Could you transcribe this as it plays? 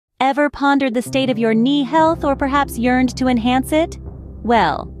Ever pondered the state of your knee health or perhaps yearned to enhance it?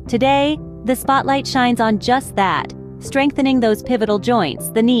 Well, today, the spotlight shines on just that, strengthening those pivotal joints,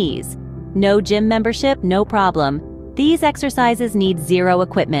 the knees. No gym membership, no problem. These exercises need zero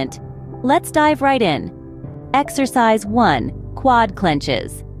equipment. Let's dive right in. Exercise 1. Quad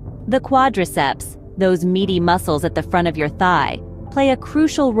clenches. The quadriceps, those meaty muscles at the front of your thigh, play a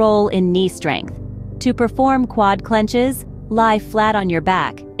crucial role in knee strength. To perform quad clenches, lie flat on your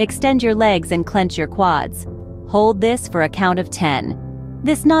back, extend your legs and clench your quads. Hold this for a count of 10.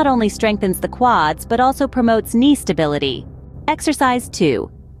 This not only strengthens the quads but also promotes knee stability. Exercise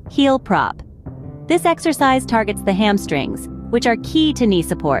 2. Heel prop. This exercise targets the hamstrings, which are key to knee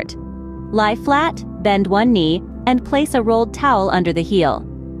support. Lie flat, bend one knee, and place a rolled towel under the heel.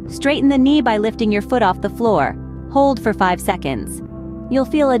 Straighten the knee by lifting your foot off the floor. Hold for 5 seconds. You'll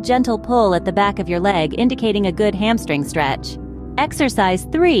feel a gentle pull at the back of your leg, indicating a good hamstring stretch. Exercise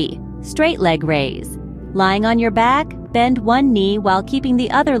 3. Straight leg raise. Lying on your back, bend one knee while keeping the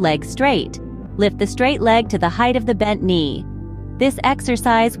other leg straight. Lift the straight leg to the height of the bent knee. This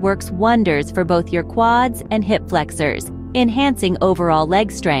exercise works wonders for both your quads and hip flexors, enhancing overall leg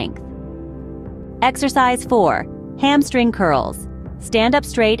strength. Exercise 4. Hamstring curls. Stand up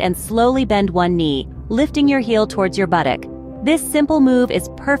straight and slowly bend one knee, lifting your heel towards your buttock. This simple move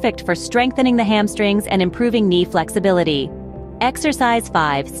is perfect for strengthening the hamstrings and improving knee flexibility. Exercise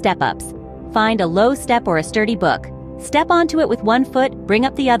 5. Step-ups. Find a low step or a sturdy book. Step onto it with one foot, bring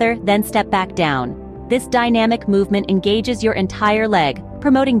up the other, then step back down. This dynamic movement engages your entire leg,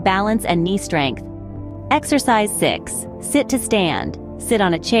 promoting balance and knee strength. Exercise 6. Sit to stand. Sit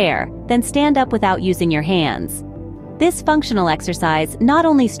on a chair, then stand up without using your hands. This functional exercise not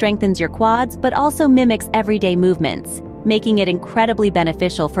only strengthens your quads but also mimics everyday movements, making it incredibly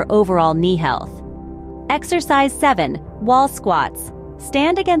beneficial for overall knee health. Exercise 7. Wall squats.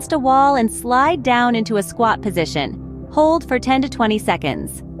 Stand against a wall and slide down into a squat position. Hold for 10 to 20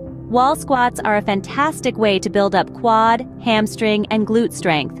 seconds. Wall squats are a fantastic way to build up quad, hamstring, and glute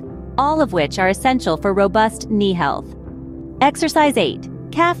strength, all of which are essential for robust knee health. Exercise 8.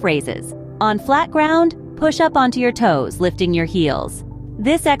 Calf raises. On flat ground, push up onto your toes, lifting your heels.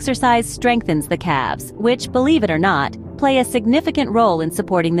 This exercise strengthens the calves, which, believe it or not, play a significant role in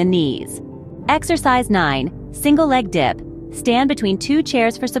supporting the knees. Exercise 9. Single leg dip. Stand between two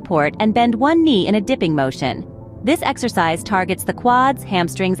chairs for support and bend one knee in a dipping motion. This exercise targets the quads,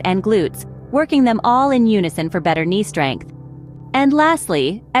 hamstrings, and glutes, working them all in unison for better knee strength. And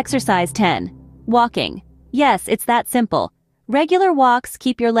lastly, exercise 10. Walking. Yes, it's that simple. Regular walks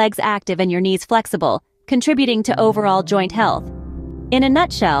keep your legs active and your knees flexible, contributing to overall joint health. In a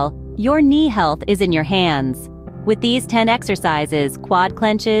nutshell, your knee health is in your hands. With these 10 exercises, quad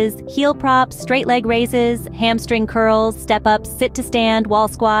clenches, heel props, straight leg raises, hamstring curls, step-ups, sit-to-stand, wall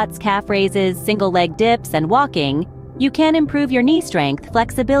squats, calf raises, single leg dips, and walking, you can improve your knee strength,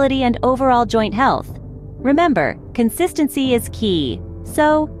 flexibility, and overall joint health. Remember, consistency is key.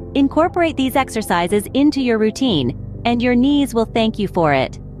 So, incorporate these exercises into your routine, and your knees will thank you for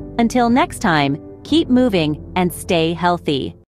it. Until next time, keep moving and stay healthy.